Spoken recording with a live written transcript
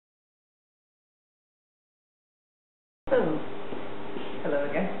Hello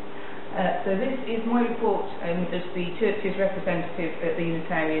again. So this is my report as the Church's representative at the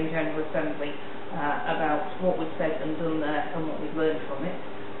Unitarian General Assembly about what was said and done there and what we've learned from it.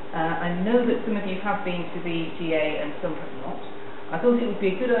 I know that some of you have been to the GA and some have not. I thought it would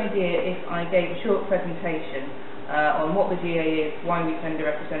be a good idea if I gave a short presentation on what the GA is, why we send a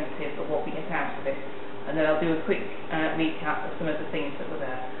representative, and what we get out of it. And then I'll do a quick recap of some of the things that were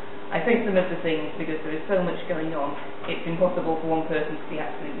there. I say some of the things because there is so much going on, it's impossible for one person to see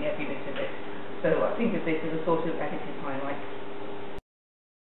absolutely every bit of it. So I think of this as a sort of edited highlight.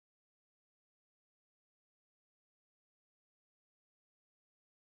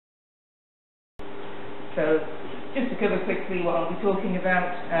 So just to cover quickly what I'll be talking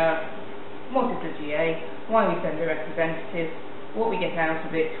about, what is the GA, why we send a representative, what we get out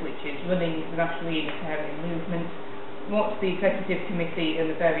of it, which is running the National Unitarian Movement, what the Executive Committee and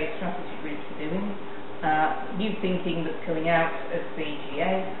the various strategy groups are doing, new thinking that's coming out of the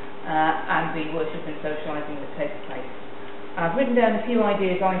GA, and the worship and socialising that takes place. I've written down a few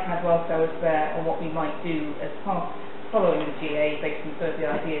ideas I had whilst I was there on what we might do as part following the GA based on some of the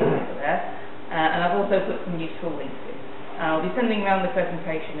ideas that were there, and I've also put some useful links in. I'll be sending around the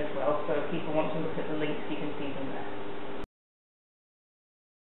presentation as well, so if people want to look at the links you can see them there.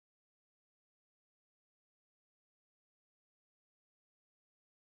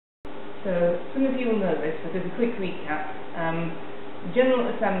 So some of you will know this, but as a quick recap, the General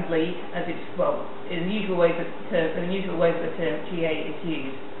Assembly, as it's in the usual way that the term GA is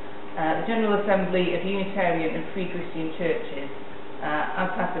used, the General Assembly of Unitarian and Free Christian churches, as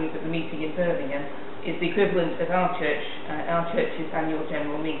happens at the meeting in Birmingham, is the equivalent of our church's annual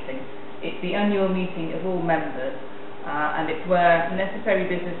general meeting. It's the annual meeting of all members, and it's where necessary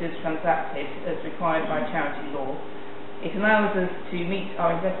business is transacted as required by charity law. It allows us to meet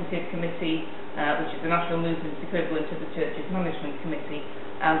our Executive Committee, which is the National Movement's equivalent of the Church's Management Committee,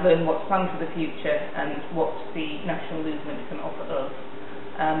 and learn what's planned for the future and what the National Movement can offer us.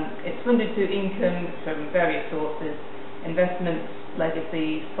 It's funded through income from various sources, investments,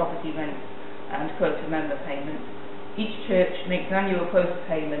 legacies, property rents, and quota member payments. Each church makes an annual quota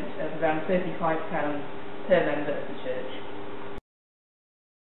payment of around £35 per member of the church.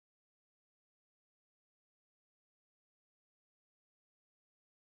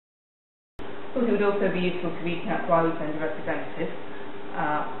 I thought it would also be useful to recap why we send a representative.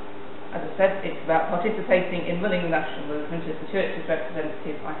 As I said, it's about participating in running the national movement. As the Church's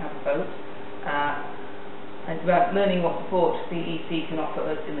representative, I have a vote. It's about learning what support the EC can offer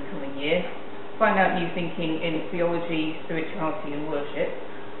us in the coming year, find out new thinking in theology, spirituality and worship,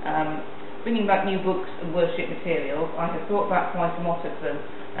 bringing back new books and worship materials. I have brought back quite a lot of them,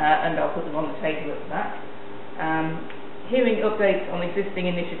 and I'll put them on the table at the back. Hearing updates on existing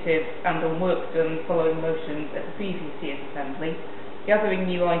initiatives and on work done following motions at the previous year's assembly, gathering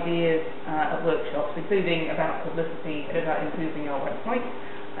new ideas at workshops, including about publicity and about improving our website,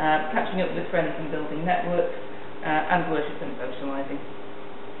 catching up with friends and building networks, and worship and socialising.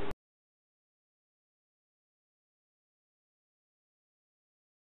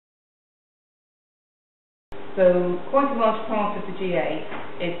 So quite a large part of the GA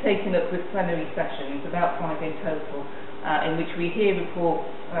is taken up with plenary sessions, about 5 in total, in which we hear reports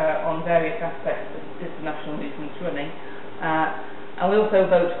on various aspects of the national movement's running, and we also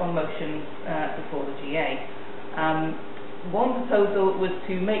vote on motions before the GA. One proposal was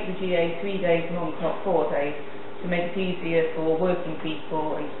to make the GA 3 days, not 4 days, to make it easier for working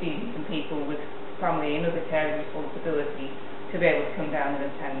people and students and people with family and other caring responsibilities to be able to come down and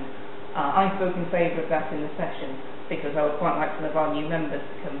attend. I spoke in favour of that in the session because I would quite like some of our new members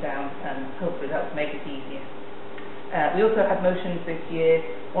to come down and hopefully that would make it easier. We also had motions this year.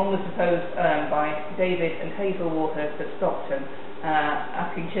 One was proposed by David and Hazel Warhurst at Stockton,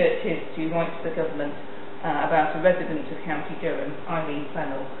 asking churches to write to the government about a resident of County Durham, Eileen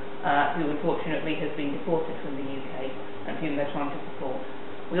Fennell, who unfortunately has been deported from the UK and whom they're trying to support.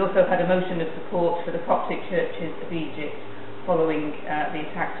 We also had a motion of support for the Coptic churches of Egypt following the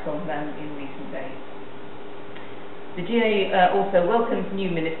attacks on them in recent days. The GA also welcomes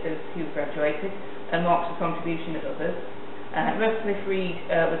new ministers who have graduated and marks the contribution of others. Louise Reeve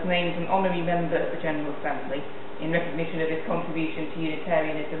was named an honorary member of the General Assembly in recognition of his contribution to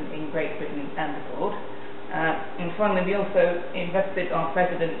Unitarianism in Great Britain and abroad. And finally, we also invested our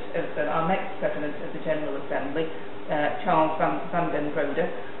next president of the General Assembly, Charles van den Brode.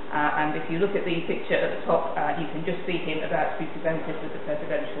 And if you look at the picture at the top, you can just see him about to be presented with the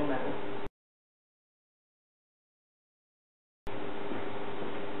presidential medal.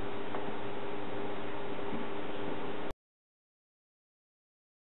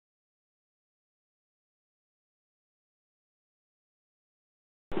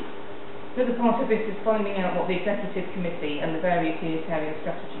 Another part of this is finding out what the Executive Committee and the various Unitarian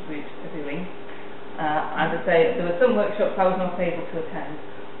strategy groups are doing. As I say, there were some workshops I was not able to attend,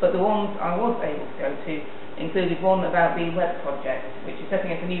 but the ones I was able to go to included one about the web project, which is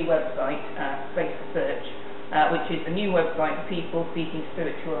setting up a new website, Space for Search, which is a new website for people seeking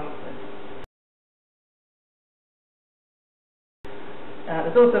spiritual answers.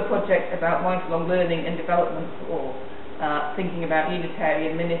 There's also a project about lifelong learning and development for all, thinking about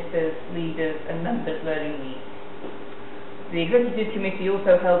Unitarian ministers, leaders and members' learning needs. The Executive Committee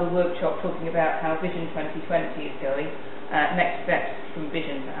also held a workshop talking about how Vision 2020 is going, next steps from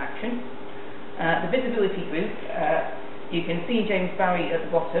vision to action. The Visibility Group, you can see James Barry at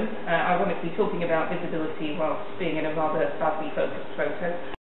the bottom, ironically talking about visibility whilst being in a rather badly focused photo.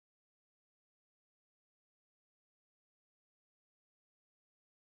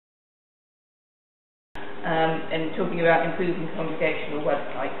 And talking about improving congregational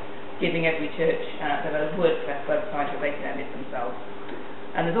websites, giving every church their own WordPress website that they can edit themselves.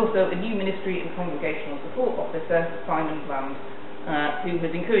 And there's also a new Ministry and Congregational Support Officer, Simon Bland, who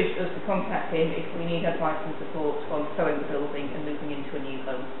has encouraged us to contact him if we need advice and support on selling the building and moving into a new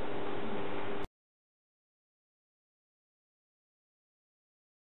home.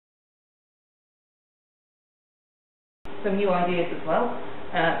 Some new ideas as well.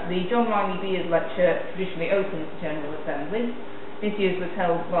 The John Riley Beard Lecture traditionally opens the General Assembly. This year's was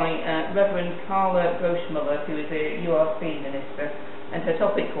held by Reverend Carla Groschmuller, who is a URC minister, and her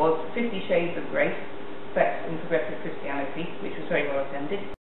topic was 50 Shades of Grace, Sex and Progressive Christianity, which was very well attended.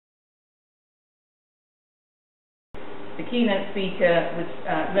 The keynote speaker was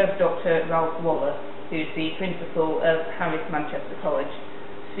Rev. Dr. Ralph Waller, who is the principal of Harris Manchester College,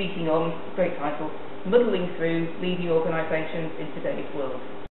 speaking on, great title, Muddling Through Leading Organisations in Today's World.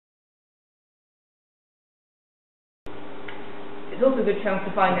 It's also a good chance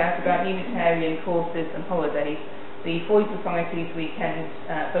to find out about Unitarian courses and holidays. The Foy Society's weekend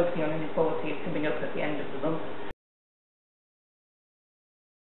focusing on inequality is coming up at the end of the month.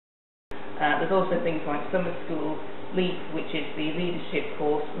 There's also things like summer school, LEAP, which is the leadership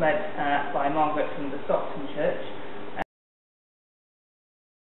course led by Margaret from the Stockton Church.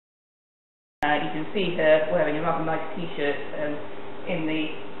 You can see her wearing a rather nice t-shirt in the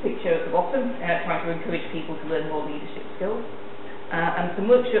picture at the bottom, trying to encourage people to learn more leadership skills. And some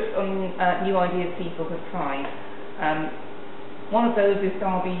workshops on new ideas people have tried. One of those is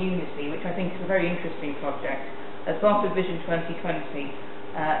Derby Unity, which I think is a very interesting project. As part of Vision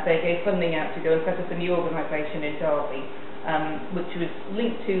 2020, they gave funding out to go and set up a new organisation in Derby, which was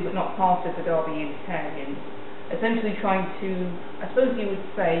linked to but not part of the Derby Unitarians, essentially trying to, I suppose you would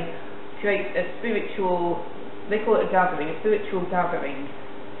say, create a spiritual, they call it a gathering, a spiritual gathering,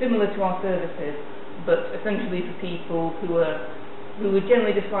 similar to our services, but essentially for people who would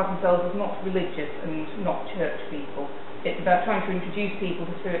generally describe themselves as not religious and not church people. It's about trying to introduce people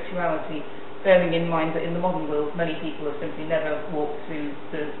to spirituality, bearing in mind that in the modern world many people have simply never walked through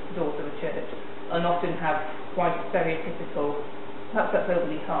the doors of a church and often have quite a stereotypical, perhaps that's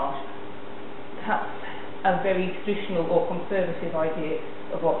overly harsh, perhaps a very traditional or conservative idea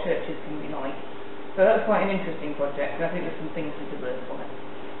of what churches can be like. So that's quite an interesting project, and I think there's some things we could learn from it.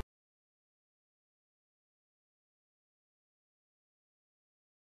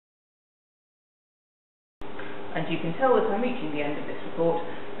 And you can tell that I'm reaching the end of this report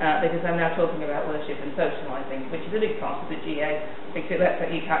because I'm now talking about worship and socialising, which is a big part of the GA, because it lets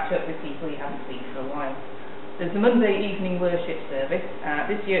you catch up with people you haven't seen for a while. There's the Monday evening worship service.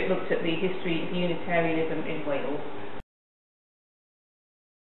 This year it looked at the history of Unitarianism in Wales.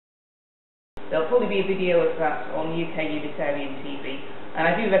 There'll probably be a video of that on UK Unitarian TV, and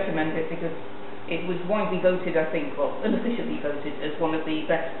I do recommend it because it was widely voted, I think, well, unofficially voted as one of the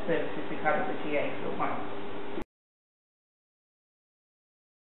best services we've had at the GA for a while.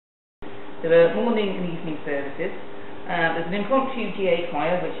 There are morning and evening services. There's an impromptu GA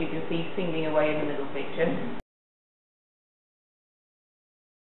choir, which you can see singing away in the middle picture.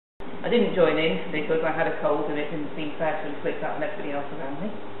 I didn't join in because I had a cold and it didn't seem fair to inflict that on everybody else around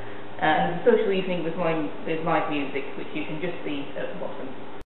me. And the social evening was live music, which you can just see at the bottom.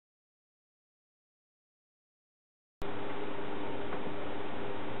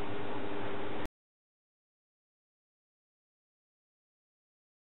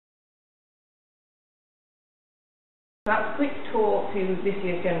 That's a quick tour to this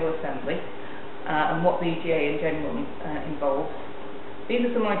year's General Assembly and what the GA in general involves. These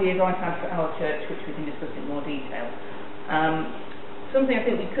are some ideas I've had for our church, which we can discuss in more detail. Something I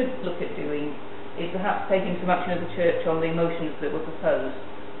think we could look at doing is perhaps taking some action as a church on the motions that were proposed.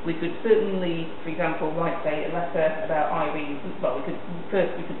 We could certainly, for example, write, say, a letter about Irene. Well, we could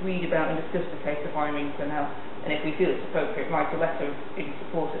read about and discuss the case of Irene for now, and if we feel it's appropriate, write a letter in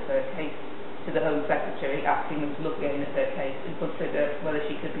support of her case to the Home Secretary, asking them to look again at her case and consider whether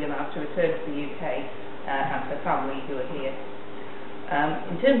she could be allowed to return to the UK and her family who are here.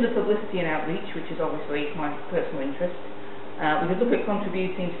 In terms of publicity and outreach, which is obviously my personal interest, we could look at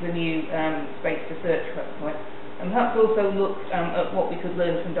contributing to the new Space to Search website, and perhaps also look at what we could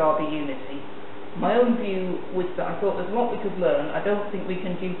learn from Derby Unity. My own view was that I thought there's a lot we could learn. I don't think we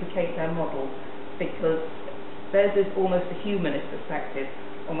can duplicate their model, because theirs is almost a humanist perspective,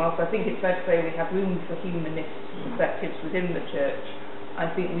 and whilst I think it's fair to say we have room for humanist perspectives within the church, I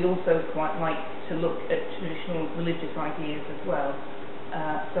think we also quite like to look at traditional religious ideas as well.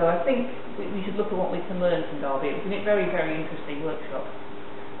 So I think we should look at what we can learn from Derby. It was a very, very interesting workshop.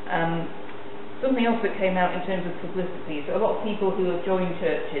 Something else that came out in terms of publicity is that a lot of people who have joined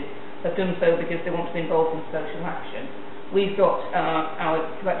churches have done so because they want to be involved in social action. We've got our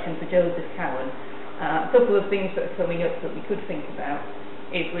collection for Joseph Cowan. A couple of things that are coming up that we could think about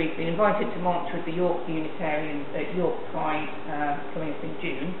is we've been invited to march with the York Unitarians at York Pride coming up in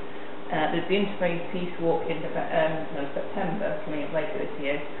June. There's the Interfaith Peace Walk in September coming up later this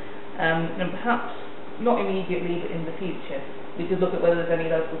year. And perhaps, not immediately but in the future, we could look at whether there's any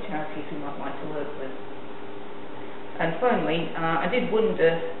local charities we might like to work with. And finally, I did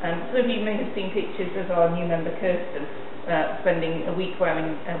wonder, some of you may have seen pictures of our new member Kirsten spending a week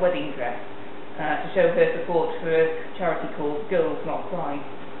wearing a wedding dress to show her support for a charity called Girls Not Brides,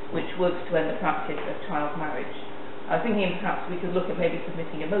 which works to end the practice of child marriage. I was thinking perhaps we could look at maybe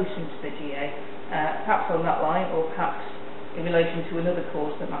submitting a motion to the GA, perhaps on that line, or perhaps in relation to another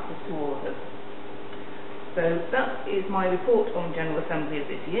cause that matters to all of us. So that is my report on General Assembly of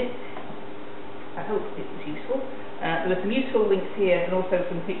this year. I hope it was useful. There are some useful links here and also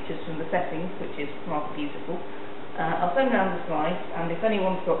some pictures from the settings, which is rather beautiful. I'll send around the slides, and if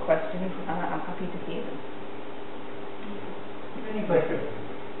anyone's got questions, I'm happy to hear them. Any questions?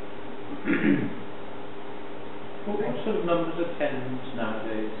 What sort of numbers attend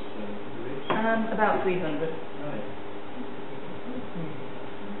nowadays? About 300. Right.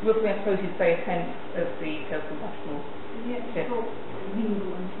 Roughly, I suppose you'd say a tenth of the total national.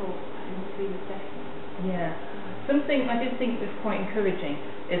 Mingle and talk in between the sessions. Yeah. Something I did think was quite encouraging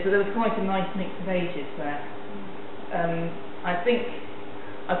is that there was quite a nice mix of ages there. I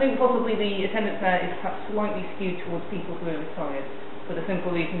think possibly the attendance there is perhaps slightly skewed towards people who are retired, for the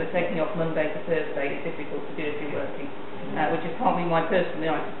simple reason that taking off Monday to Thursday is difficult to do if you're working, which is partly why personally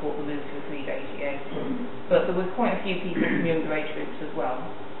I support the move to a 3-day GA. But there was quite a few people from younger age groups as well,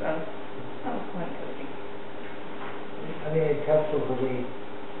 so that was quite encouraging. I mean, it's helpful for the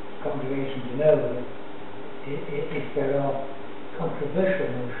congregation to know that if there are controversial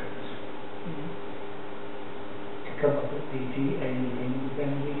motions to come up at the GA meeting,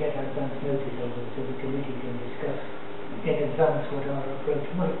 then we get advance notice of it so the committee can discuss in advance what our approach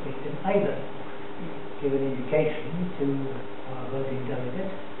might be, and either give an indication to our voting delegate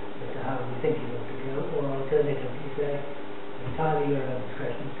as to how we think it ought to go, or alternatively say entirely your own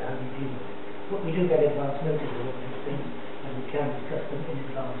discretion as to how you deal with it. But we do get advance notice of all these things, and we can discuss them in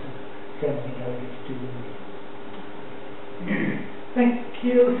advance of sending delegates to the meeting. Thank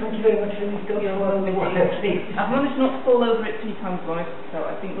you very much for these dogs. I've managed not to fall over it 3 times, Boris, so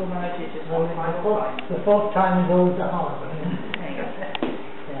I think we'll manage it just one time. The 4th time is always the hard one. There you go.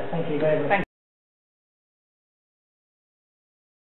 Yeah, thank you very much.